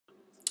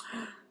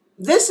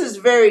This is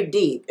very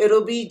deep.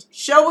 It'll be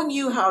showing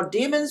you how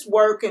demons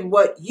work and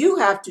what you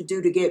have to do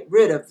to get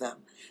rid of them.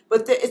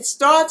 But it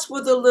starts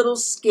with a little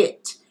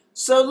skit.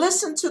 So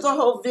listen to the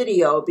whole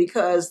video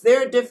because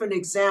there are different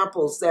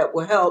examples that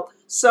will help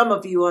some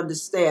of you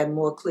understand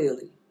more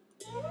clearly.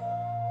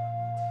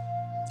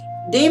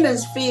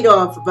 Demons feed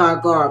off of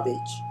our garbage.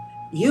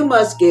 You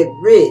must get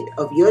rid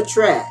of your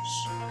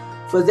trash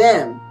for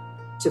them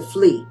to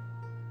flee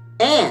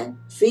and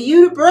for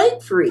you to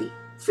break free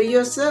for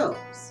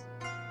yourselves.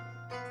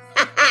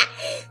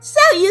 So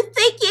you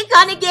think you're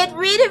gonna get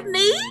rid of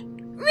me?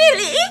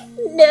 Really?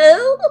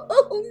 No,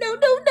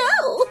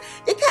 no.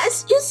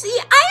 Because you see,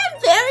 I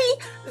am very,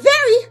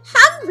 very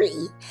hungry.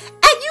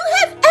 And you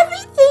have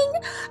everything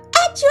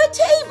at your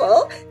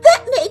table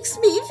that makes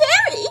me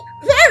very,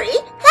 very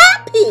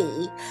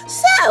happy.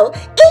 So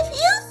if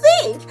you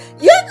think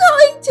you're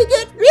going to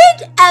get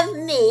rid of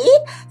me,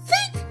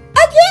 think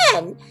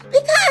again.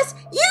 Because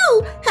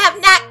you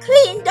have not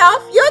cleaned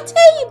off your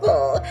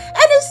table.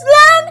 And as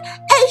long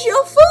as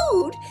your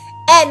food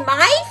and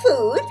my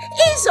food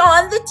is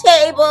on the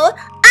table,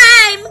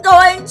 I'm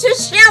going to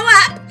show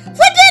up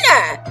for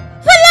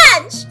dinner, for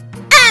lunch,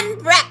 and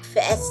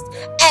breakfast,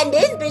 and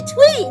in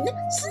between,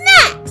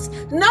 snacks,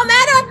 no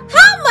matter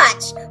how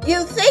much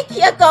you think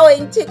you're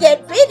going to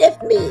get rid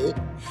of me.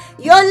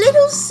 Your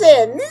little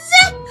sins,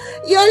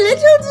 your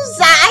little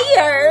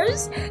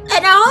desires,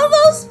 and all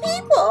those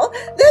people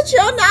that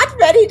you're not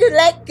ready to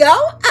let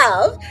go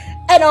of,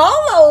 and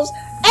all those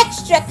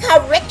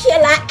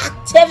extracurricular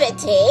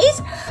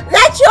activities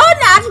that you're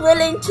not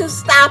willing to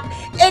stop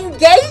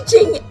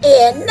engaging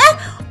in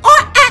or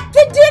at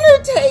the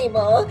dinner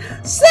table.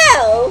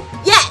 So,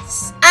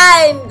 yes,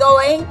 I'm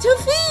going to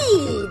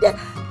feed.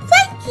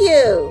 Thank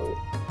you.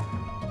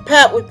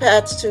 Pat with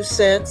Pat's 2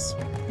 cents.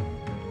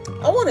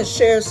 I want to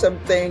share some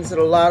things that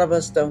a lot of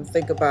us don't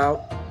think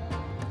about.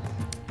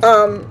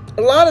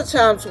 A lot of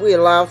times we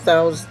allow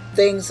those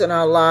things in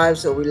our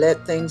lives, or we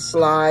let things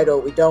slide, or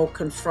we don't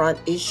confront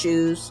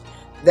issues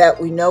that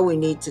we know we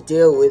need to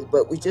deal with,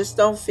 but we just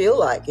don't feel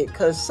like it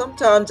because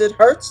sometimes it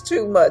hurts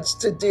too much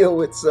to deal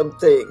with some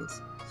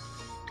things.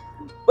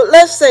 But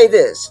let's say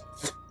this.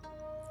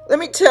 Let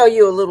me tell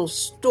you a little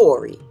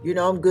story. You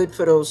know, I'm good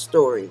for those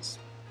stories.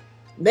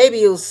 Maybe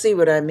you'll see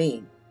what I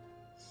mean.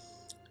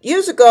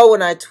 Years ago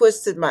when I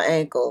twisted my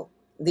ankle,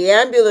 the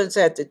ambulance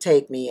had to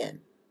take me in.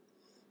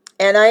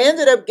 And I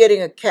ended up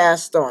getting a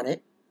cast on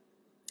it.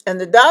 And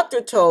the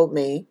doctor told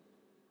me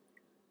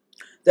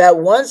that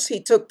once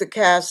he took the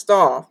cast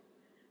off,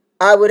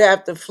 I would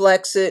have to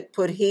flex it,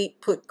 put heat,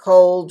 put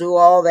cold, do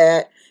all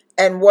that,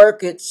 and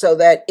work it so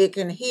that it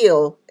can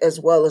heal as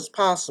well as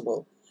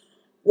possible.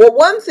 Well,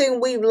 one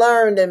thing we've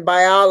learned in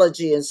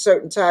biology in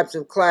certain types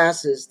of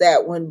classes,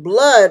 that when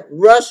blood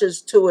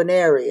rushes to an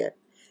area,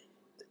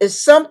 it's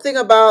something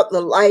about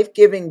the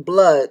life-giving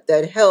blood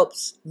that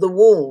helps the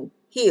wound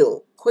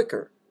heal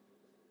quicker.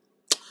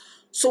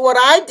 So what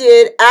I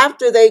did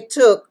after they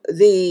took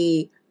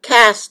the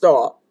cast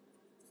off,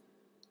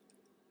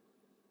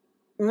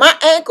 my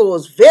ankle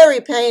was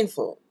very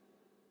painful,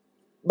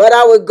 but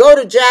I would go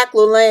to Jack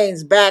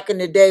LaLanne's back in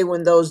the day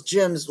when those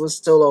gyms were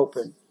still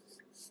open.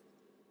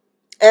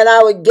 And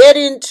I would get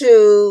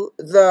into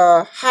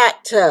the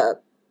hot tub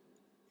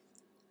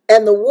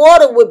and the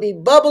water would be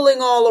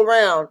bubbling all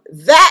around.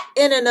 That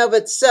in and of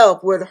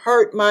itself would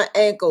hurt my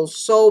ankle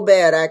so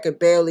bad I could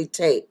barely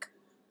take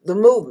the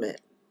movement.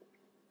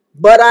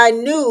 But I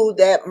knew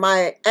that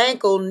my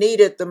ankle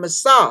needed the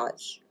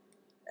massage.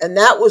 And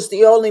that was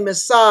the only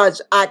massage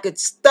I could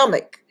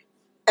stomach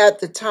at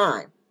the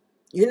time.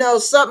 You know,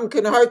 something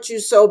can hurt you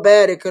so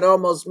bad it could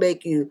almost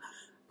make you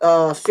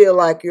feel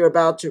like you're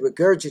about to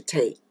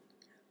regurgitate.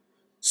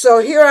 So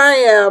here I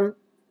am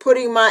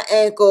putting my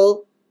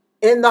ankle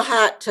in the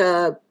hot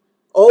tub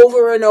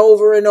over and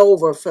over and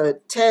over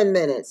for 10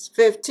 minutes,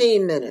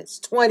 15 minutes,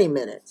 20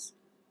 minutes.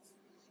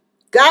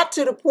 Got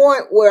to the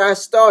point where I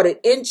started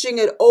inching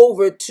it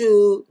over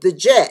to the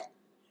jet,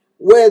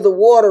 where the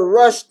water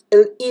rushed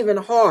even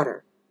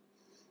harder.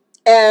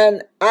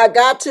 And I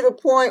got to the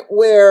point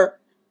where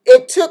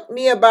it took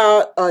me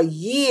about a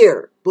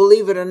year,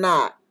 believe it or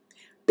not,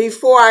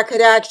 before I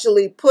could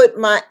actually put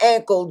my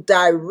ankle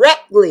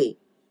directly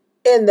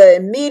in the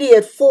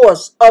immediate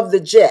force of the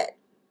jet.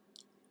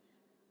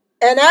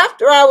 And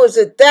after I was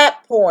at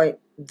that point,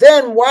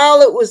 then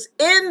while it was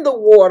in the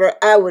water,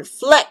 I would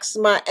flex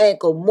my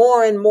ankle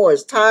more and more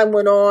as time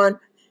went on.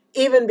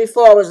 Even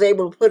before I was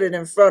able to put it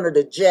in front of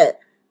the jet,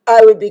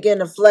 I would begin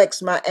to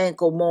flex my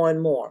ankle more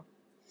and more.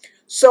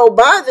 So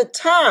by the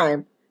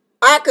time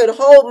I could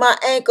hold my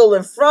ankle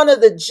in front of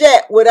the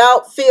jet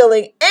without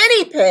feeling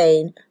any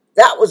pain,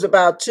 that was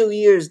about 2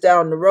 years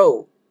down the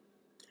road.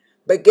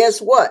 But guess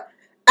what?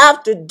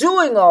 After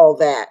doing all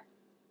that,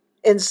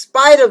 in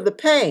spite of the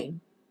pain,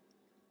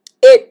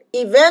 it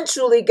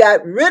eventually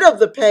got rid of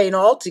the pain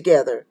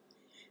altogether.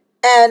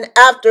 And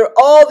after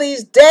all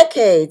these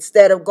decades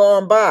that have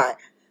gone by,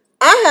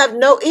 I have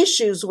no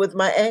issues with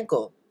my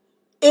ankle.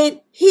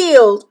 It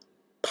healed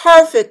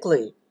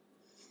perfectly.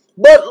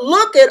 But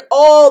look at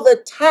all the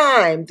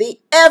time, the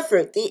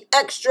effort, the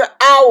extra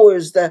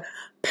hours, the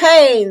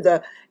pain,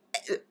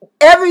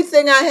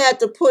 everything I had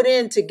to put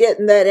into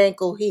getting that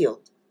ankle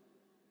healed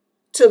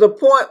to the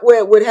point where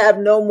it would have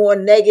no more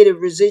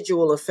negative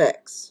residual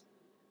effects.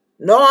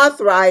 No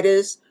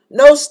arthritis,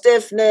 no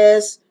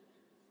stiffness,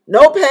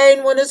 no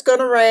pain when it's going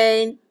to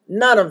rain,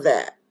 none of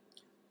that.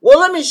 Well,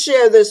 let me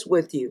share this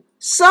with you.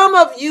 Some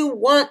of you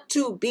want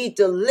to be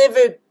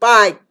delivered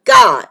by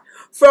God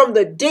from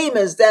the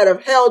demons that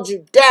have held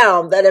you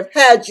down, that have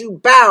had you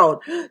bound,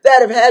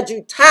 that have had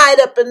you tied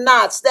up in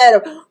knots, that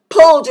have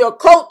pulled your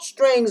coat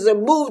strings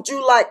and moved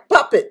you like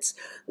puppets.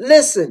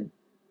 Listen,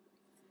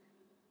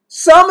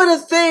 some of the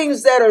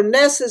things that are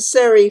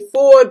necessary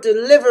for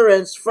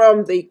deliverance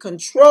from the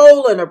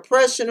control and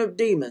oppression of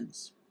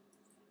demons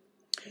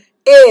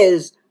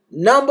is,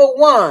 number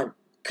one,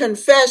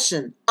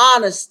 confession,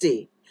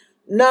 honesty.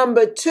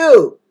 Number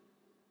two,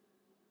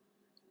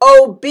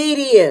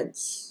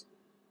 obedience.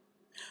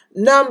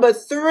 Number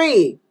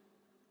three,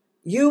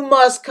 you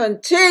must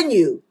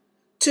continue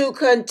to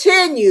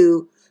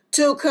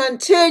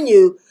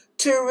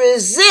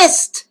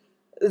resist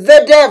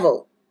the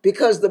devil,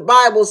 because the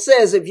Bible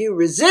says if you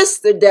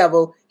resist the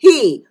devil,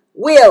 he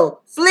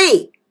will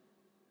flee.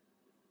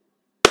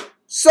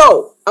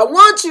 So I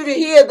want you to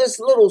hear this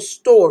little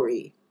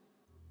story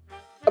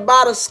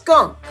about a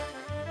skunk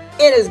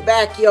in his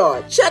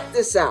backyard. Check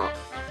this out.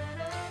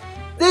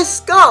 This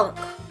skunk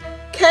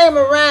came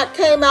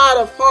out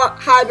of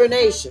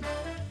hibernation.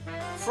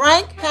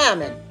 Frank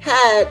Hammond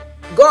had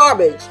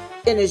garbage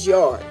in his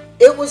yard.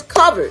 It was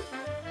covered,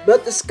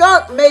 but the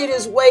skunk made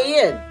his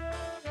way in,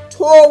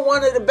 tore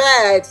one of the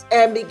bags,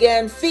 and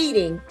began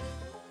feeding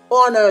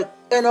on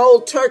an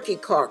old turkey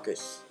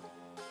carcass.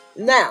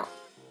 Now,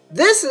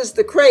 this is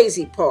the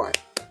crazy part.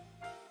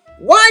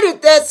 Why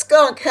did that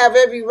skunk have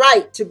every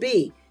right to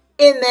be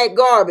in that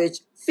garbage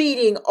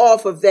feeding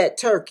off of that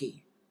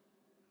turkey?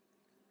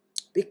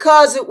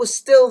 Because it was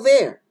still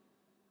there.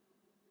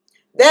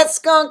 That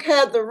skunk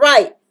had the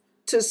right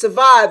to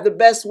survive the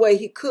best way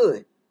he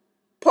could.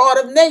 Part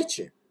of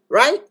nature,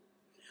 right?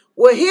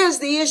 Well, here's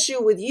the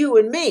issue with you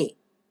and me.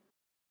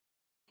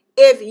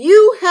 If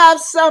you have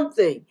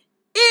something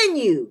in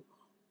you,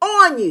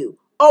 on you,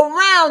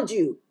 around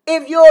you,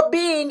 if you're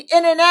being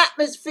in an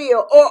atmosphere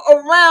or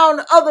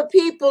around other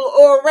people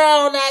or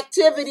around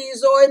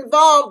activities or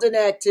involved in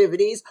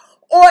activities,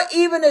 or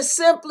even as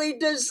simply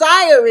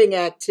desiring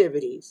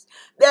activities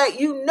that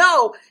you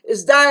know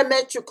is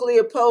diametrically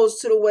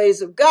opposed to the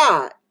ways of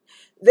God,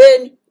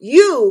 then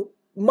you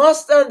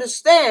must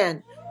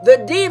understand the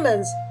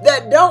demons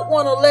that don't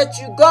want to let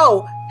you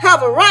go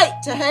have a right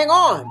to hang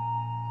on.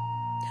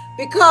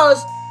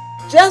 Because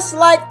just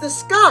like the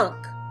skunk,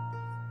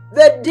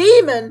 the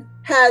demon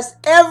has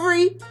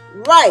every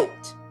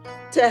right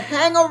to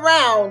hang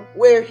around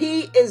where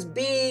he is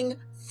being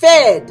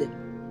fed.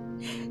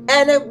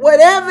 And if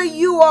whatever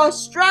you are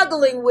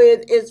struggling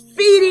with is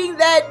feeding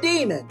that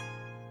demon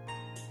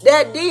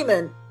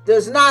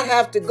does not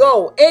have to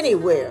go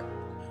anywhere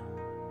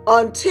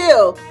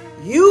until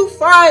you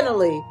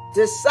finally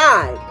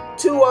decide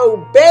to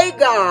obey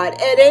God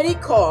at any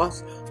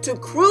cost, to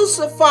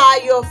crucify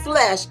your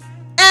flesh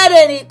at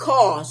any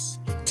cost,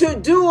 to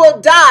do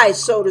or die,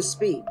 so to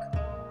speak.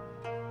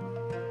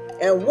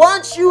 And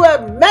once you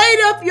have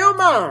made up your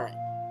mind,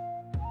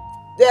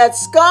 that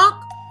skunk,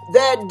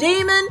 that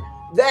demon,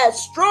 that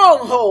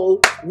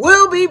stronghold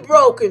will be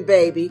broken,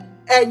 baby,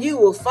 and you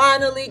will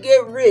finally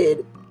get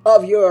rid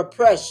of your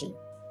oppression.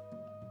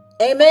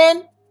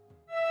 Amen?